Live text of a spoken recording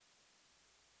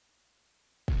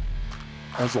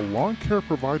As a lawn care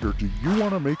provider, do you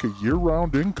want to make a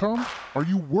year-round income? Are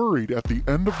you worried at the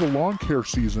end of the lawn care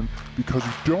season because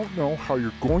you don't know how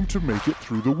you're going to make it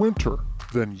through the winter?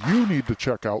 Then you need to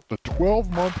check out the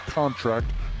 12-month contract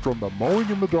from the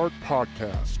Mowing in the Dark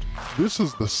podcast. This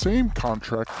is the same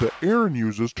contract that Aaron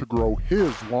uses to grow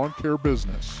his lawn care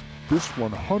business. This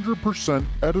 100%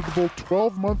 editable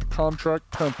 12-month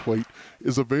contract template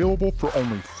is available for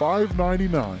only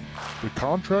 $5.99. The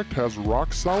contract has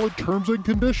rock-solid terms and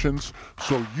conditions,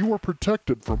 so you are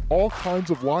protected from all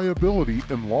kinds of liability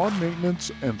in lawn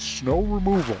maintenance and snow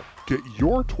removal. Get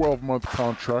your 12-month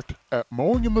contract at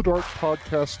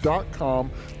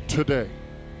mowinginthedarkpodcast.com today.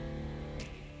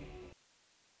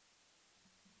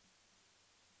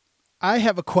 I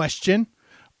have a question.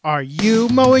 Are you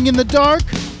mowing in the dark?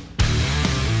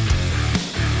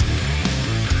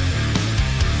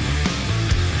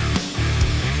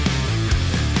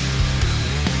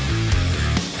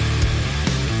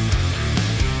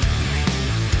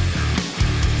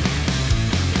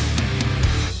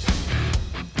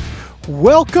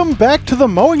 Welcome back to the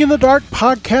Mowing in the Dark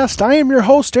podcast. I am your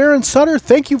host, Aaron Sutter.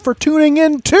 Thank you for tuning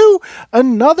in to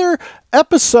another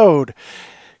episode.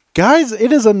 Guys,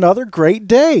 it is another great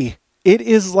day. It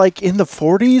is like in the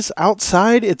 40s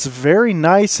outside. It's very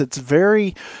nice. It's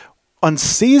very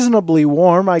unseasonably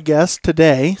warm, I guess,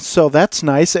 today. So that's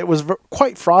nice. It was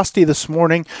quite frosty this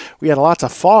morning. We had lots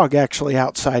of fog actually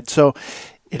outside. So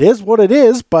it is what it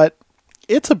is, but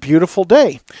it's a beautiful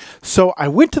day. So I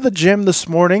went to the gym this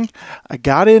morning. I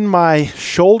got in my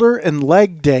shoulder and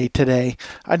leg day today.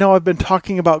 I know I've been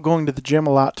talking about going to the gym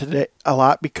a lot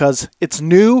because it's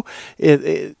new.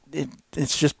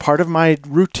 It's just part of my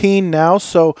routine now.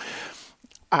 So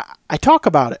I talk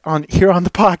about it here on the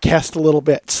podcast a little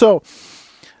bit. So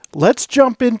let's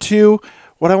jump into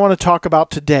what I want to talk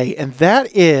about today. And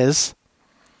that is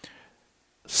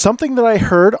something that I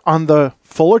heard on the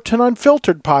Fullerton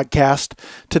Unfiltered podcast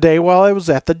today while I was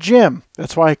at the gym.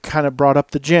 That's why I kind of brought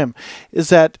up the gym, is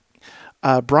that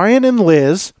Brian and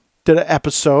Liz did an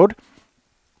episode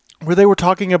where they were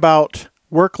talking about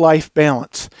work-life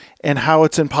balance and how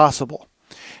it's impossible.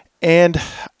 And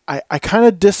I kind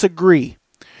of disagree.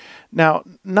 Now,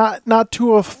 not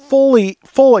to a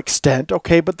full extent,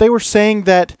 okay, but they were saying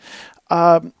that,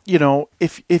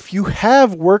 if you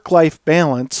have work-life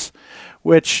balance,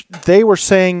 which they were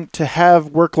saying to have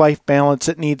work-life balance,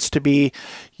 it needs to be,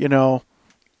 10%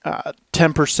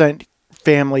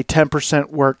 family, 10%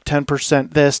 work,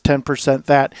 10% this, 10%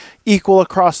 that, equal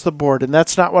across the board. And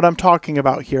that's not what I'm talking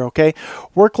about here, okay?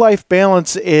 Work-life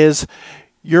balance is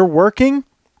you're working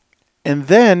and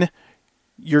then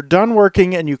you're done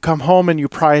working and you come home and you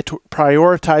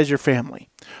prioritize your family.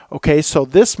 Okay, so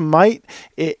this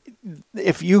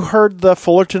if you heard the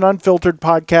Fullerton Unfiltered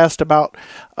podcast about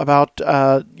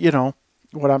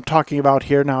what I'm talking about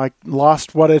here, now I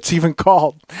lost what it's even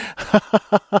called.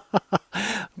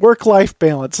 Work-life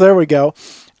balance. There we go.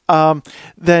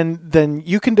 Then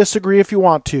you can disagree if you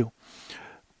want to.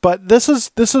 But this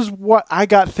is what I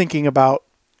got thinking about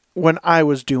when I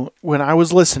was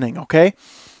listening, okay?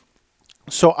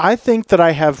 So I think that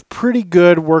I have pretty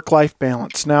good work-life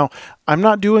balance. Now, I'm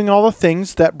not doing all the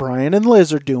things that Brian and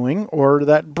Liz are doing or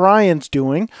that Brian's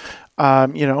doing.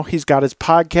 He's got his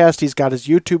podcast, he's got his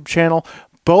YouTube channel.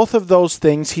 Both of those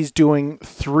things, he's doing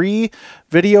 3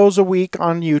 videos a week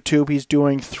on YouTube. He's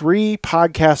doing 3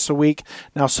 podcasts a week.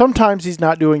 Now, sometimes he's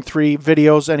not doing 3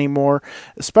 videos anymore,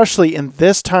 especially in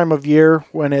this time of year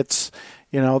when it's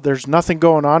there's nothing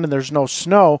going on and there's no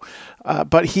snow,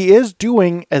 but he is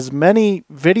doing as many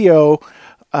YouTube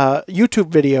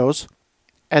videos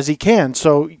as he can.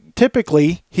 So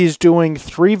typically he's doing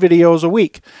 3 videos a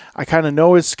week. I kind of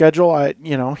know his schedule.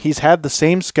 He's had the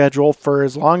same schedule for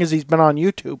as long as he's been on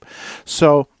YouTube.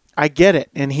 So I get it.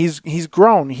 And he's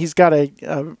grown. He's got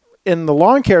in the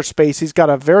lawn care space, he's got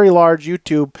a very large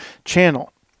YouTube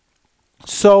channel.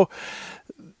 So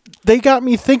they got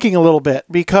me thinking a little bit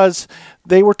because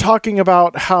they were talking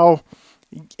about how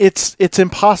it's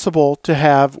impossible to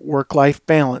have work-life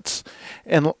balance.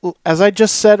 And as I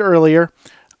just said earlier,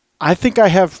 I think I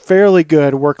have fairly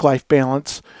good work-life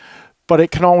balance, but it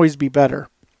can always be better.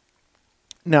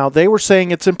 Now, they were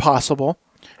saying it's impossible,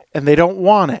 and they don't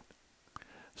want it.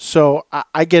 So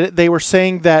I get it. They were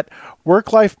saying that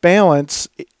work-life balance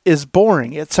is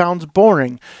boring. It sounds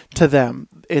boring to them.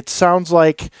 It sounds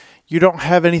like you don't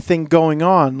have anything going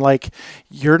on. Like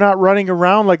you're not running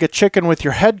around like a chicken with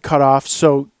your head cut off,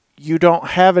 so you don't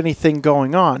have anything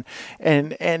going on.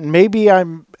 And maybe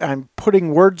I'm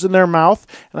putting words in their mouth,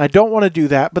 and I don't want to do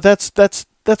that, but that's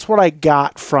what I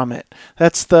got from it.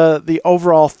 That's the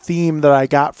overall theme that I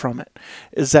got from it,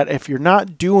 is that if you're not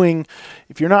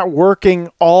working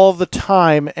all the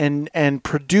time and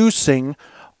producing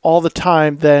all the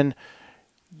time, then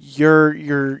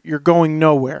you're going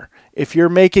nowhere. If you're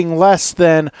making less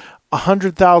than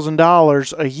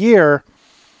 $100,000 a year,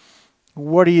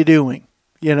 what are you doing?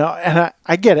 And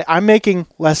I get it. I'm making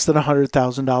less than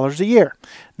 $100,000 a year.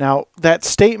 Now, that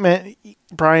statement,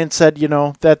 Brian said,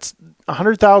 that's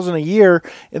 $100,000 a year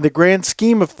in the grand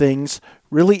scheme of things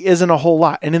really isn't a whole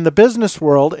lot. And in the business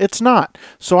world, it's not.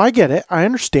 So I get it. I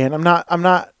understand.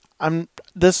 The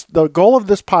goal of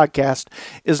this podcast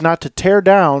is not to tear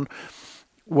down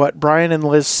what Brian and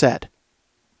Liz said.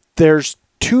 There's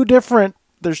two different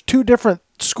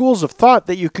schools of thought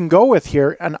that you can go with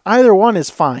here, and either one is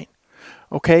fine.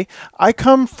 Okay? I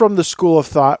come from the school of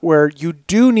thought where you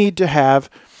do need to have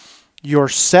your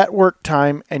set work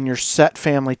time and your set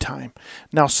family time.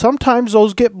 Now, sometimes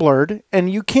those get blurred,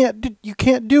 and you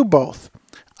can't do both.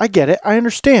 I get it. I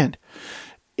understand.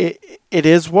 It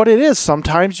is what it is.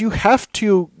 Sometimes you have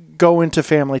to go into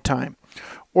family time,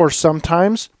 or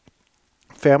sometimes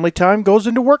family time goes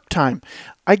into work time.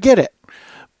 I get it.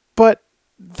 But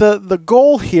the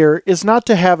goal here is not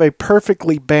to have a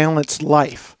perfectly balanced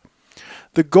life.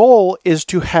 The goal is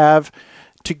to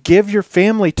give your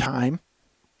family time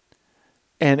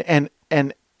and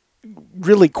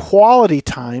really quality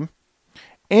time,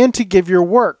 and to give your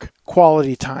work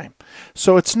quality time.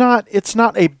 So it's not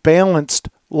a balanced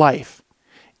life.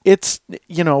 It's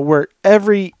where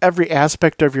every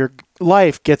aspect of your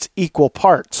life gets equal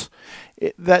parts.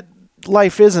 That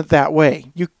life isn't that way.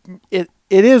 It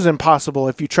is impossible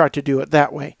if you try to do it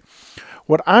that way.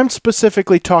 What I'm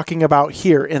specifically talking about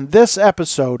here in this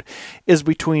episode is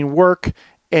between work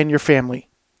and your family.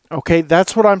 Okay,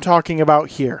 that's what I'm talking about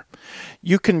here.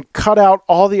 You can cut out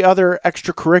all the other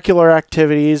extracurricular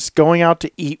activities, going out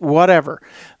to eat, whatever.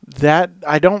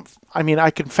 I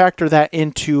can factor that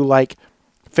into like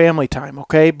family time,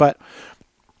 okay? But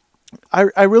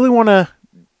I really want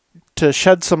to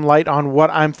shed some light on what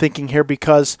I'm thinking here,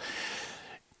 because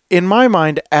in my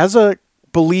mind, as a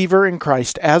believer in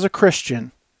Christ, as a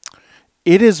Christian,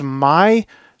 it is my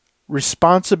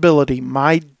responsibility,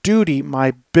 my duty,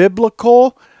 my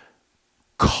biblical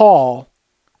call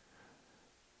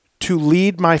to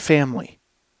lead my family.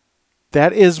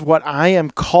 That is what I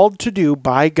am called to do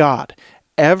by God.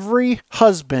 Every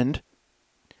husband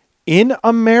in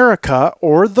America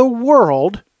or the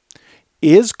world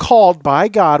is called by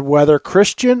God, whether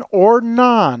Christian or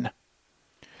non,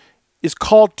 is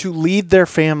called to lead their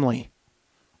family.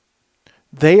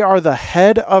 They are the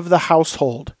head of the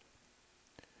household.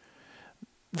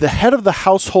 The head of the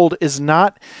household is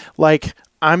not like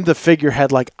I'm the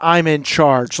figurehead, like I'm in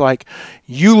charge, like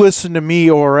you listen to me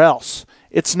or else.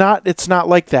 It's not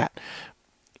like that.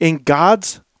 In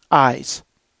God's eyes,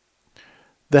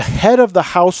 the head of the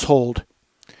household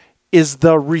is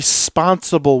the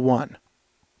responsible one.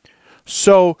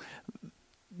 So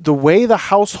the way the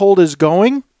household is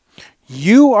going,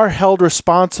 you are held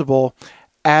responsible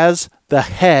as the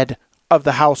head of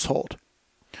the household.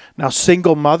 Now,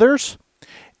 single mothers,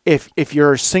 if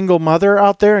you're a single mother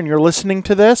out there and you're listening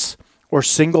to this, or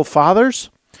single fathers,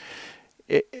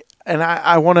 and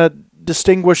I want to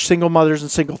distinguish single mothers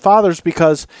and single fathers,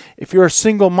 because if you're a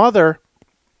single mother,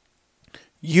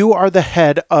 you are the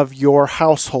head of your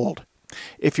household.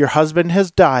 If your husband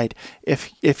has died,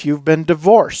 if you've been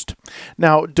divorced.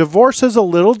 Now, divorce is a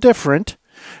little different,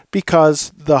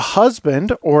 because the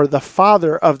husband or the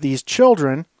father of these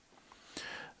children,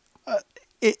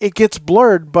 it gets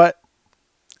blurred, but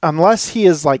unless he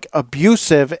is like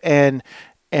abusive and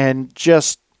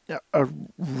just a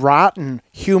rotten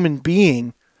human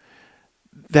being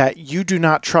that you do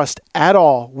not trust at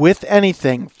all with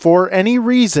anything for any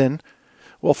reason,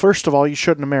 well, first of all, you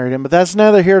shouldn't have married him, but that's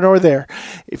neither here nor there.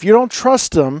 If you don't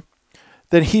trust him,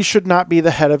 then he should not be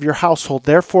the head of your household.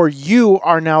 Therefore, you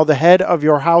are now the head of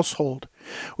your household,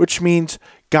 which means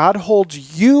God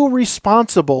holds you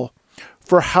responsible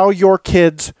for how your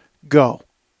kids go.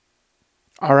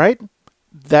 All right?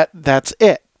 That's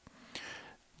it.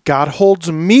 God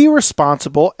holds me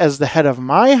responsible as the head of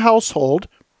my household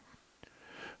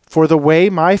for the way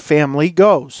my family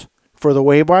goes, for the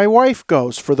way my wife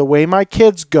goes, for the way my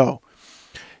kids go.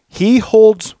 He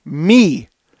holds me,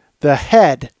 the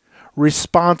head,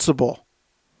 responsible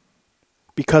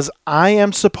because I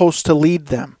am supposed to lead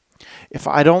them. If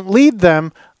I don't lead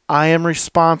them, I am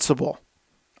responsible.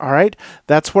 All right?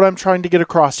 That's what I'm trying to get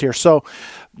across here. So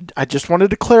I just wanted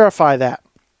to clarify that.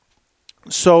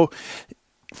 So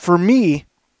for me,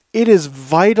 it is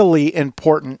vitally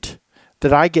important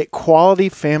that I get quality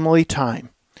family time.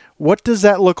 What does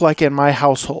that look like in my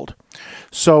household?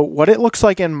 So what it looks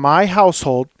like in my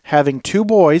household, having 2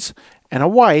 boys and a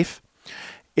wife,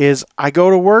 is I go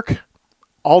to work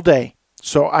all day.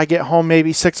 So I get home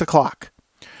maybe 6 o'clock.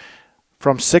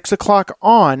 From 6 o'clock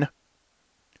on,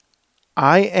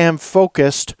 I am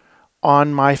focused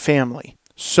on my family.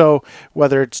 So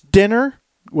whether it's dinner,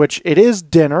 which it is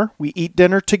dinner, we eat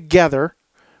dinner together.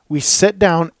 We sit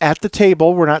down at the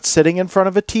table. We're not sitting in front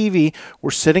of a TV.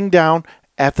 We're sitting down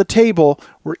at the table.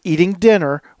 We're eating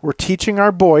dinner. We're teaching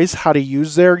our boys how to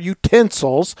use their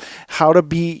utensils, how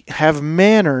to have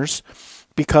manners,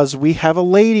 because we have a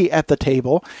lady at the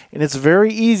table, and it's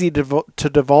very easy to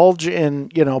divulge in,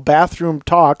 bathroom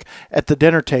talk at the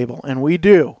dinner table, and we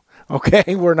do.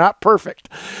 Okay, we're not perfect.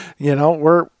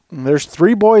 There's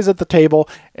 3 boys at the table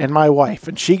and my wife,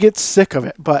 and she gets sick of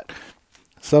it, but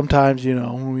sometimes, you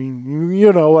know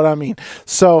what I mean.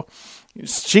 So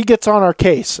she gets on our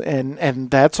case,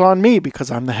 and that's on me because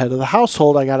I'm the head of the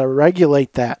household. I got to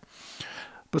regulate that.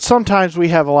 But sometimes we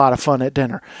have a lot of fun at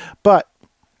dinner. But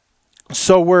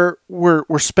so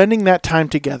we're spending that time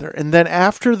together. And then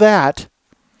after that,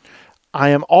 I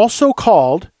am also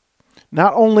called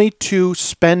not only to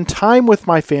spend time with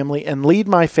my family and lead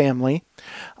my family,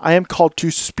 I am called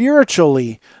to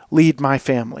spiritually lead my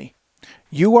family.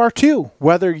 You are too,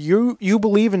 whether you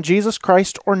believe in Jesus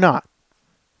Christ or not.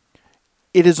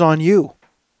 It is on you.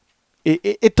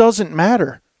 It doesn't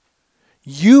matter.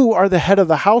 You are the head of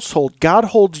the household. God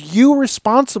holds you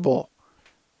responsible.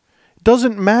 It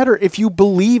doesn't matter if you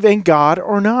believe in God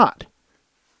or not.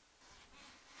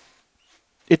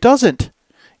 It doesn't.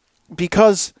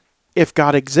 Because if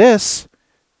God exists,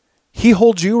 He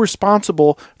holds you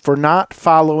responsible for not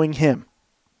following Him.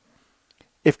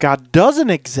 If God doesn't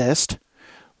exist,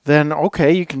 then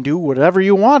okay, you can do whatever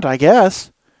you want, I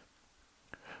guess.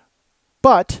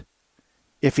 But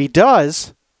if He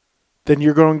does, then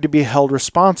you're going to be held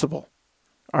responsible.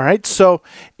 All right? So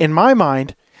in my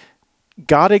mind,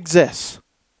 God exists.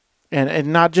 And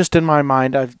not just in my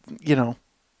mind, I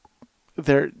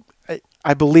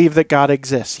believe that God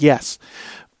exists, yes.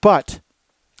 But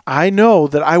I know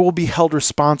that I will be held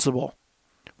responsible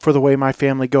for the way my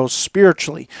family goes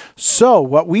spiritually. So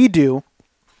what we do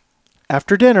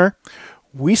after dinner,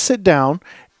 we sit down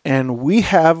and we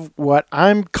have what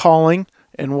I'm calling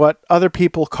and what other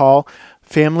people call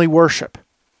family worship.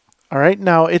 All right.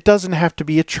 Now, it doesn't have to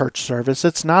be a church service.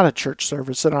 It's not a church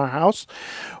service in our house.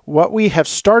 What we have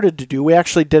started to do, we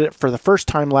actually did it for the first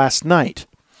time last night,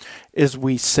 is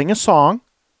we sing a song,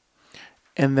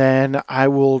 and then I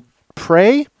will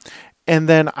pray, and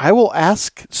then I will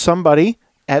ask somebody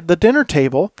at the dinner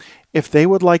table if they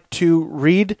would like to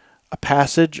read a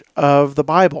passage of the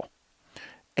Bible.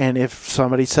 And if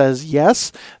somebody says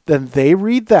yes, then they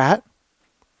read that.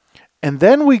 And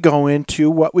then we go into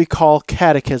what we call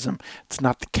catechism. It's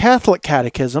not the Catholic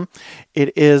catechism.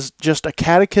 It is just a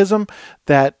catechism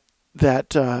that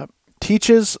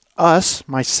teaches us,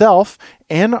 myself,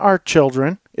 and our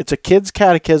children. It's a kid's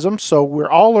catechism, so we're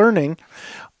all learning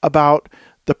about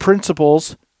the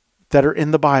principles that are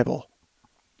in the Bible.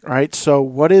 All right, so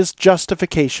what is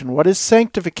justification? What is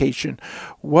sanctification?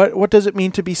 What does it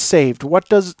mean to be saved? What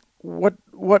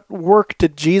work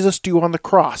did Jesus do on the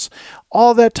cross?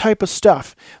 All that type of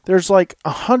stuff. There's like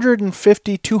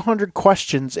 150, 200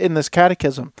 questions in this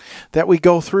catechism that we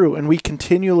go through, and we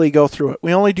continually go through it.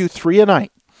 We only do 3 a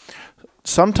night.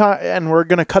 And we're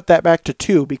going to cut that back to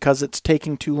 2 because it's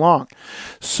taking too long.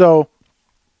 So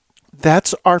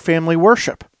that's our family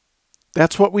worship.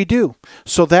 That's what we do.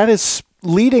 So that is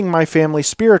leading my family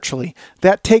spiritually.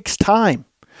 That takes time.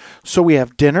 So we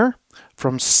have dinner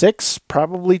from 6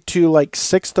 probably to like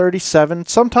 6:37.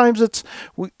 Sometimes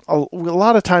a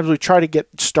lot of times we try to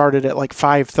get started at like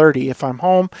 5:30 if I'm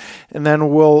home, and then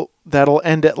that'll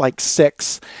end at like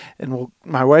 6, and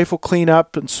my wife will clean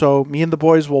up, and so me and the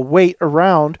boys will wait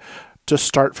around to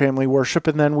start family worship,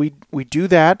 and then we do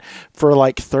that for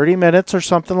like 30 minutes or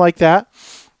something like that.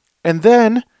 And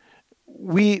then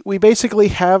we basically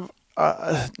have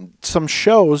some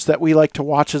shows that we like to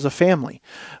watch as a family.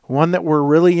 One that we're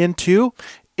really into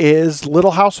is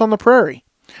Little House on the Prairie.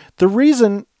 The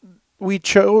reason we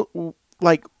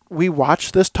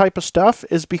watch this type of stuff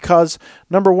is because,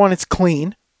 number one, it's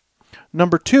clean.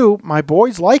 Number two, my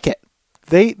boys like it.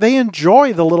 They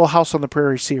enjoy the Little House on the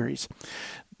Prairie series.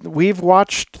 We've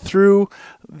watched through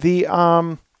the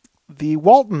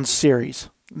Waltons series.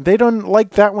 They don't like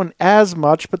that one as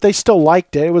much, but they still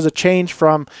liked it. It was a change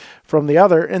from the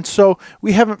other. And so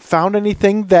we haven't found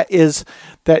anything that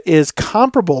is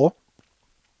comparable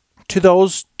to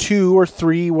those 2 or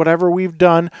 3, whatever we've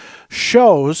done,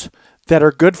 shows that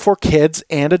are good for kids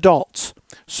and adults.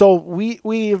 So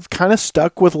we've kind of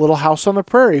stuck with Little House on the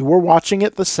Prairie. We're watching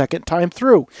it the second time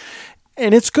through,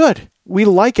 and it's good. We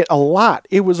like it a lot.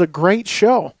 It was a great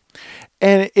show,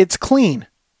 and it's clean.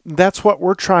 That's what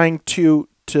we're trying to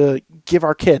give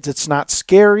our kids. It's not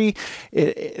scary.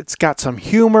 It's got some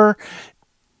humor.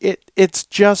 It's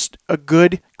just a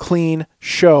good, clean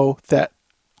show that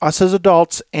us as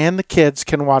adults and the kids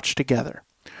can watch together.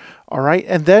 All right,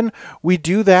 and then we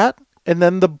do that, and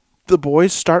then the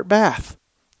boys start bath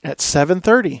at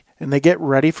 7:30, and they get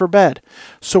ready for bed.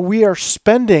 So we are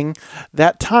spending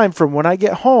that time from when I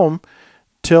get home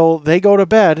till they go to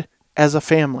bed as a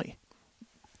family.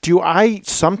 Do I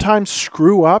sometimes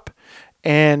screw up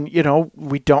and,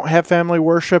 we don't have family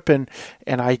worship and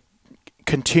I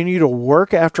continue to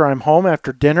work after I'm home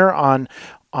after dinner on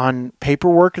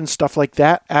paperwork and stuff like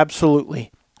that?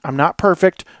 Absolutely. I'm not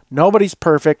perfect. Nobody's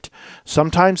perfect.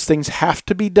 Sometimes things have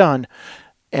to be done,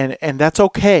 and that's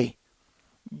okay.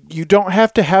 You don't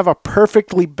have to have a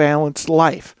perfectly balanced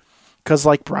life, because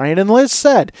like Brian and Liz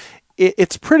said,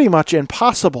 it's pretty much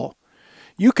impossible.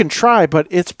 You can try, but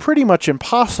it's pretty much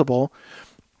impossible.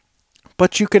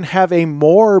 But you can have a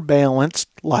more balanced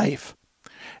life.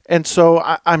 And so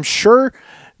I'm sure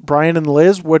Brian and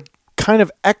Liz would kind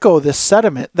of echo this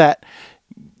sentiment that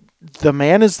the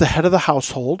man is the head of the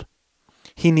household.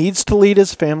 He needs to lead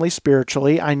his family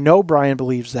spiritually. I know Brian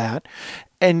believes that.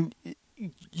 And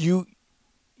you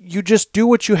just do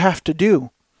what you have to do.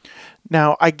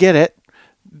 Now, I get it.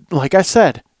 Like I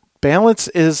said, balance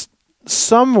is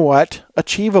somewhat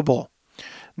achievable.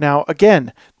 Now,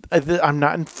 again, I'm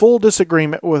not in full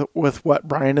disagreement with what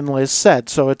Brian and Liz said,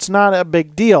 so it's not a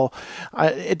big deal.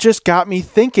 It just got me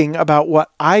thinking about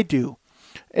what I do.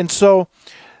 And so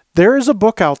there is a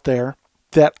book out there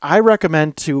that I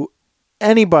recommend to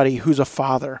anybody who's a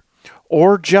father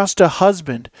or just a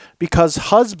husband, because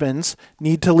husbands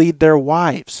need to lead their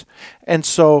wives. And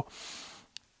so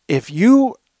if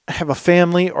you have a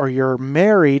family or you're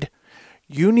married,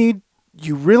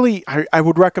 I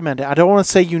would recommend it. I don't want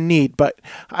to say you need, but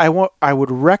I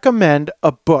would recommend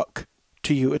a book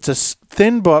to you. It's a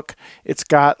thin book. It's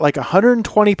got like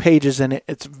 120 pages in it.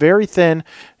 It's very thin,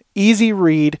 easy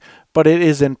read, but it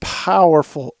is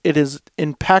powerful. It is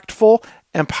impactful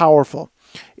and powerful.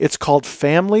 It's called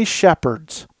Family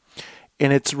Shepherds,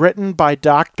 and it's written by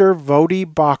Dr. Voddie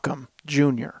Baucham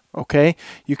Jr. Okay?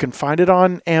 You can find it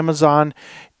on Amazon.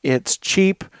 It's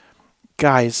cheap.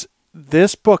 Guys,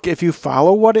 this book, if you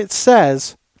follow what it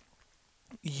says,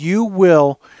 you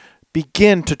will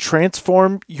begin to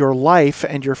transform your life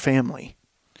and your family,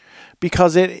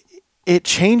 because it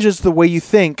changes the way you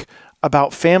think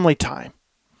about family time.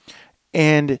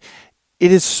 And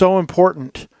it is so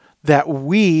important that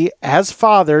we, as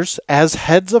fathers, as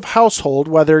heads of household,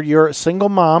 whether you're a single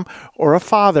mom or a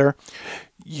father,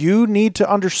 you need to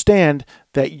understand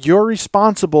that you're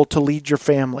responsible to lead your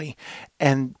family,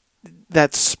 and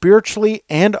that's spiritually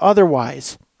and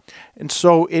otherwise. And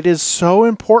so it is so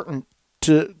important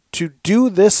to do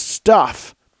this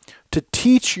stuff, to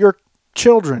teach your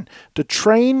children, to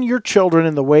train your children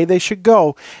in the way they should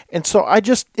go. And so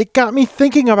it got me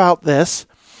thinking about this,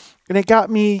 and it got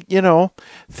me,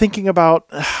 thinking about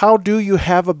how do you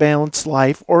have a balanced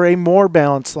life or a more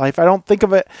balanced life. I don't think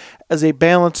of it as a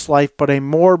balanced life, but a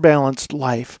more balanced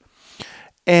life.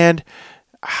 And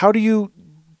how do you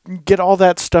get all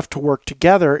that stuff to work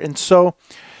together? And so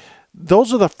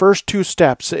those are the first two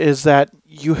steps, is that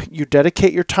you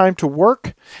dedicate your time to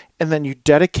work, and then you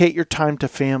dedicate your time to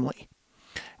family.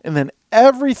 And then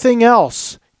everything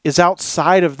else is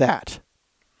outside of that.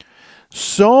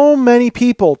 So many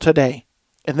people today,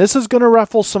 and this is going to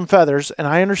ruffle some feathers, and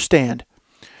I understand,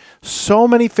 so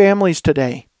many families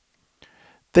today,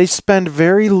 they spend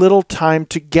very little time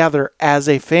together as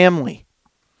a family.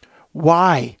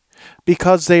 Why?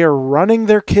 Because they are running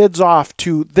their kids off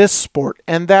to this sport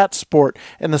and that sport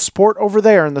and the sport over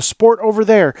there and the sport over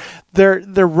there. They're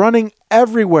running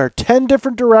everywhere, 10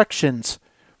 different directions.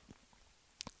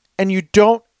 And you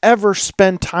don't ever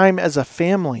spend time as a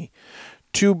family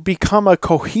to become a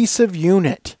cohesive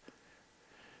unit.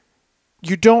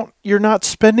 You're not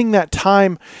spending that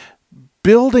time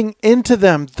building into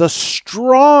them the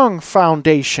strong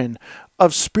foundation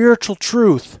of spiritual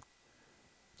truth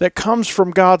that comes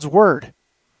from God's Word.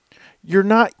 You're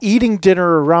not eating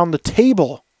dinner around the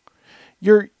table.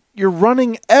 You're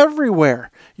running everywhere.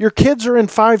 Your kids are in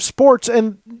 5 sports,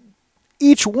 and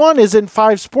each one is in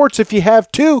 5 sports. If you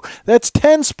have 2, that's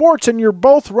 10 sports, and you're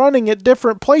both running at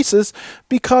different places,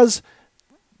 because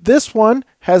this one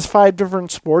has 5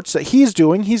 different sports that he's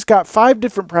doing. He's got 5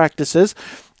 different practices,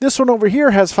 This one over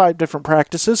here has 5 different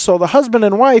practices, so the husband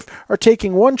and wife are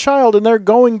taking one child and they're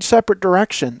going separate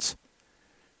directions.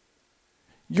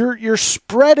 You're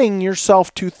spreading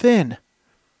yourself too thin.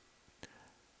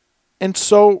 And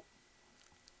so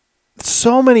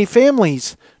many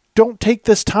families don't take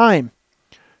this time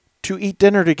to eat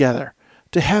dinner together,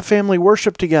 to have family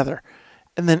worship together,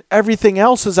 and then everything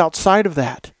else is outside of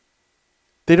that.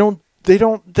 They don't do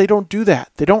that.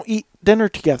 They don't eat dinner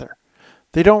together.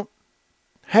 They don't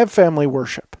have family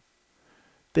worship.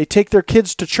 They take their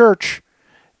kids to church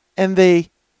and they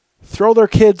throw their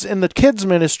kids in the kids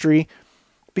ministry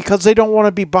because they don't want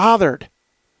to be bothered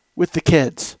with the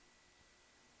kids.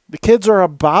 The kids are a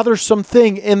bothersome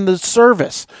thing in the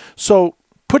service. So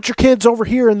put your kids over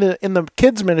here in the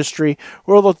kids ministry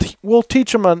where we'll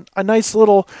teach them a nice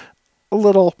little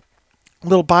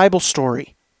Bible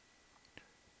story.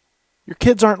 Your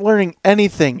kids aren't learning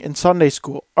anything in Sunday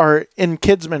school or in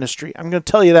kids ministry. I'm going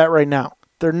to tell you that right now.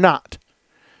 They're not.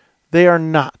 They are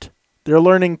not. They're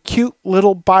learning cute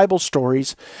little Bible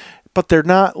stories, but they're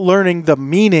not learning the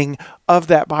meaning of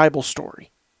that Bible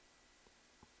story.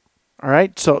 All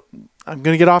right? So I'm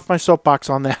going to get off my soapbox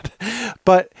on that.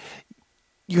 But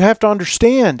you have to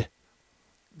understand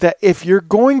that if you're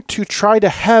going to try to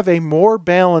have a more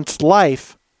balanced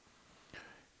life,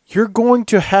 you're going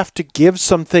to have to give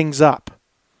some things up.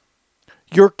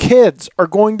 Your kids are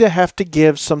going to have to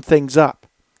give some things up.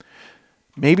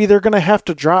 Maybe they're going to have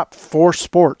to drop 4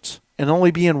 sports and only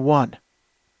be in 1.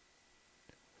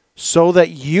 So that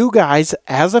you guys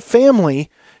as a family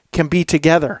can be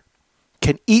together,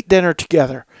 can eat dinner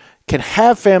together, can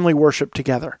have family worship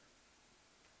together,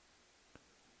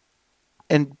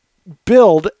 and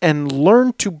build and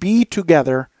learn to be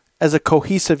together as a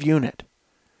cohesive unit.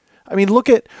 I mean, look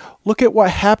at what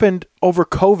happened over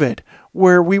COVID,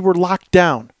 where we were locked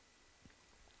down.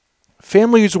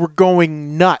 Families were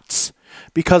going nuts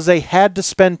because they had to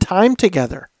spend time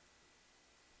together.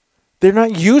 They're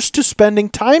not used to spending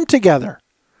time together.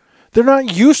 They're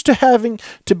not used to having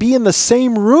to be in the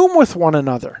same room with one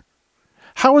another.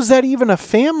 How is that even a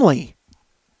family?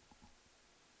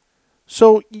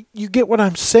 So you get what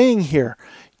I'm saying here.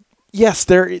 Yes,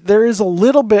 there is a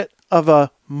little bit of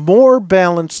a more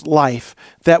balanced life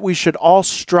that we should all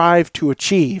strive to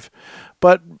achieve.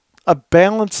 But a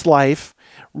balanced life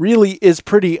really is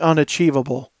pretty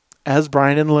unachievable, as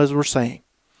Brian and Liz were saying.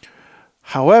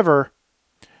 However,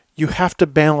 you have to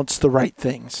balance the right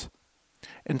things.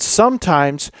 And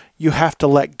sometimes you have to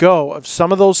let go of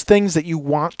some of those things that you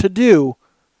want to do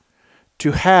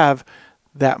to have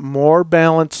that more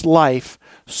balanced life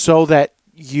so that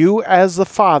you as the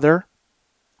father,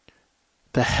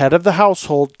 the head of the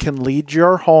household, can lead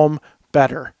your home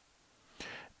better.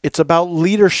 It's about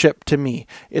leadership to me.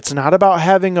 It's not about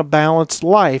having a balanced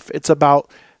life. It's about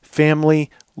family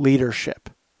leadership.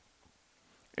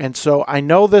 And so I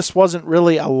know this wasn't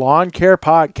really a lawn care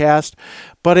podcast,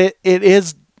 but it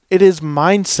is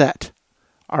mindset.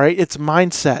 All right, it's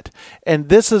mindset. And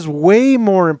this is way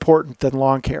more important than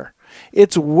lawn care.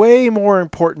 It's way more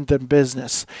important than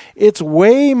business. It's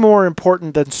way more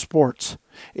important than sports.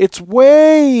 It's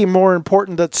way more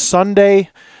important than Sunday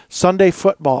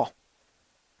football.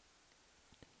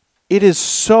 It is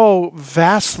so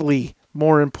vastly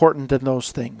more important than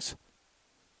those things.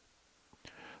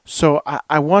 So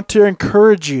I want to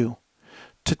encourage you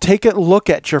to take a look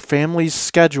at your family's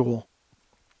schedule.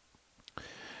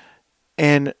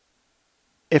 And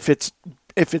if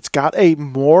it's got a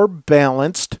more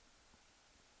balanced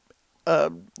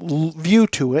view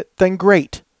to it, then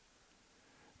great.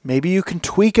 Maybe you can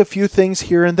tweak a few things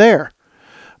here and there.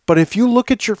 But if you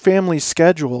look at your family's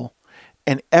schedule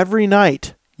and every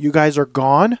night you guys are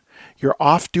gone, you're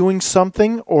off doing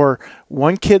something, or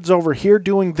one kid's over here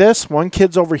doing this, one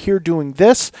kid's over here doing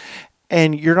this,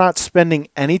 and you're not spending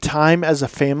any time as a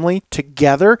family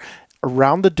together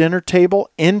around the dinner table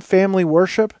in family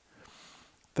worship,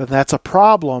 then that's a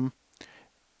problem,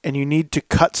 and you need to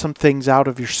cut some things out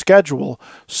of your schedule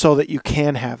so that you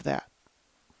can have that.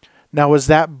 Now, is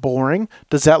that boring?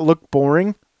 Does that look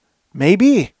boring?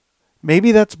 Maybe.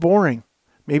 Maybe that's boring.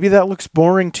 Maybe that looks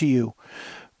boring to you.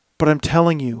 But I'm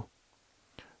telling you,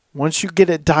 once you get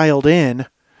it dialed in,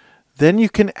 then you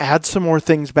can add some more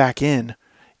things back in.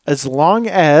 As long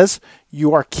as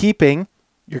you're getting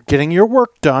your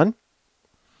work done,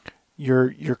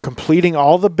 you're completing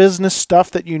all the business stuff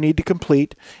that you need to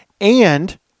complete,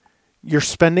 and you're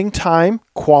spending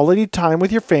quality time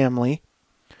with your family,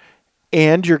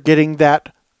 and you're getting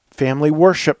that family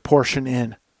worship portion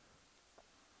in.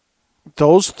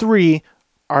 Those 3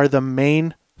 are the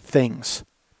main things.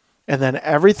 And then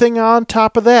everything on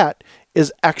top of that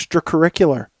is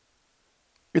extracurricular.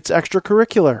 It's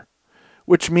extracurricular,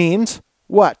 which means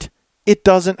what? It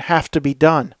doesn't have to be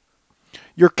done.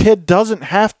 Your kid doesn't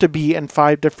have to be in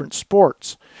 5 different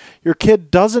sports. Your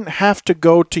kid doesn't have to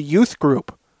go to youth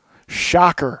group.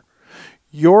 Shocker.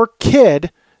 Your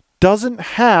kid doesn't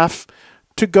have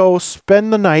to go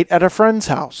spend the night at a friend's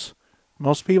house.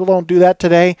 Most people don't do that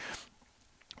today.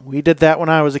 We did that when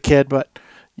I was a kid, but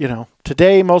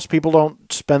today most people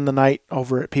don't spend the night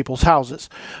over at people's houses.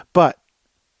 But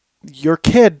your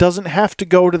kid doesn't have to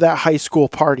go to that high school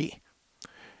party.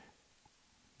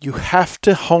 You have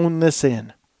to hone this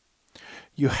in.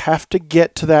 You have to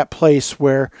get to that place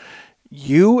where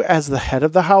you, as the head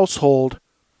of the household,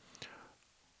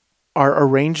 are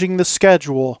arranging the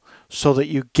schedule so that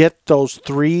you get those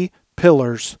 3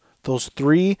 pillars, those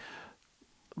 3,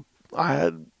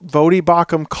 Voddie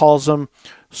Baucham calls them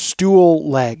stool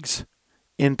legs,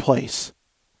 in place.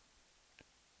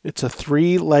 It's a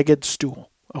 3-legged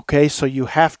stool. Okay, so you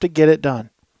have to get it done.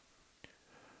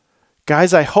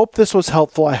 Guys, I hope this was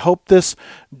helpful. I hope this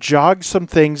jogged some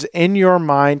things in your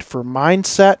mind for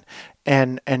mindset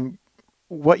and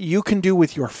what you can do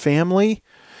with your family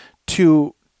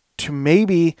to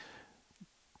maybe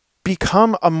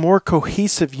become a more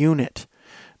cohesive unit,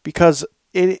 because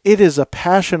it is a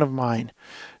passion of mine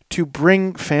to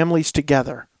bring families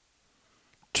together,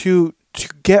 to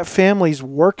get families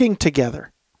working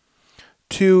together,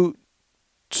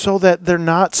 so that they're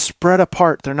not spread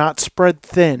apart, they're not spread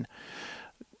thin.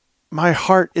 My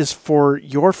heart is for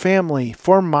your family,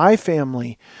 for my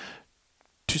family,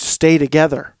 to stay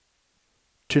together,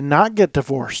 to not get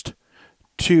divorced,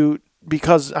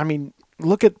 because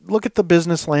look at the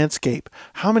business landscape.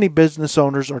 How many business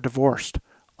owners are divorced?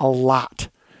 A lot.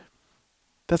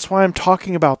 That's why I'm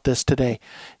talking about this today.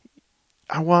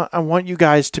 I want you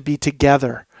guys to be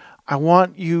together. I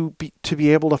want you to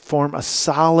be able to form a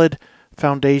solid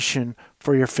foundation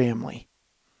for your family.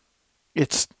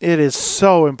 It is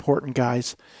so important,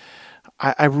 guys.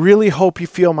 I really hope you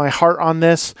feel my heart on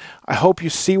this. I hope you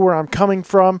see where I'm coming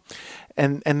from.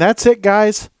 And that's it,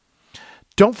 guys.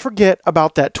 Don't forget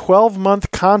about that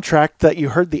 12-month contract that you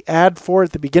heard the ad for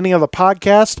at the beginning of the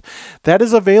podcast. That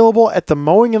is available at the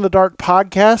Mowing in the Dark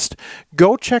podcast.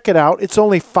 Go check it out. It's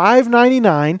only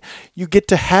 $5.99. You get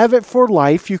to have it for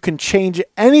life. You can change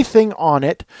anything on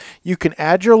it. You can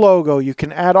add your logo. You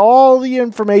can add all the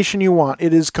information you want.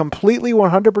 It is completely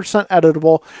 100%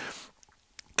 editable.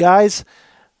 Guys,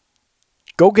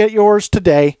 go get yours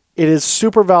today. It is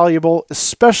super valuable,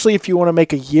 especially if you want to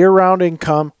make a year-round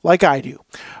income like I do.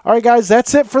 All right, guys,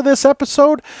 that's it for this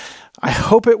episode. I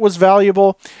hope it was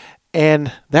valuable.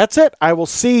 And that's it. I will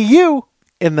see you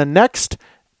in the next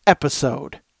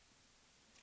episode.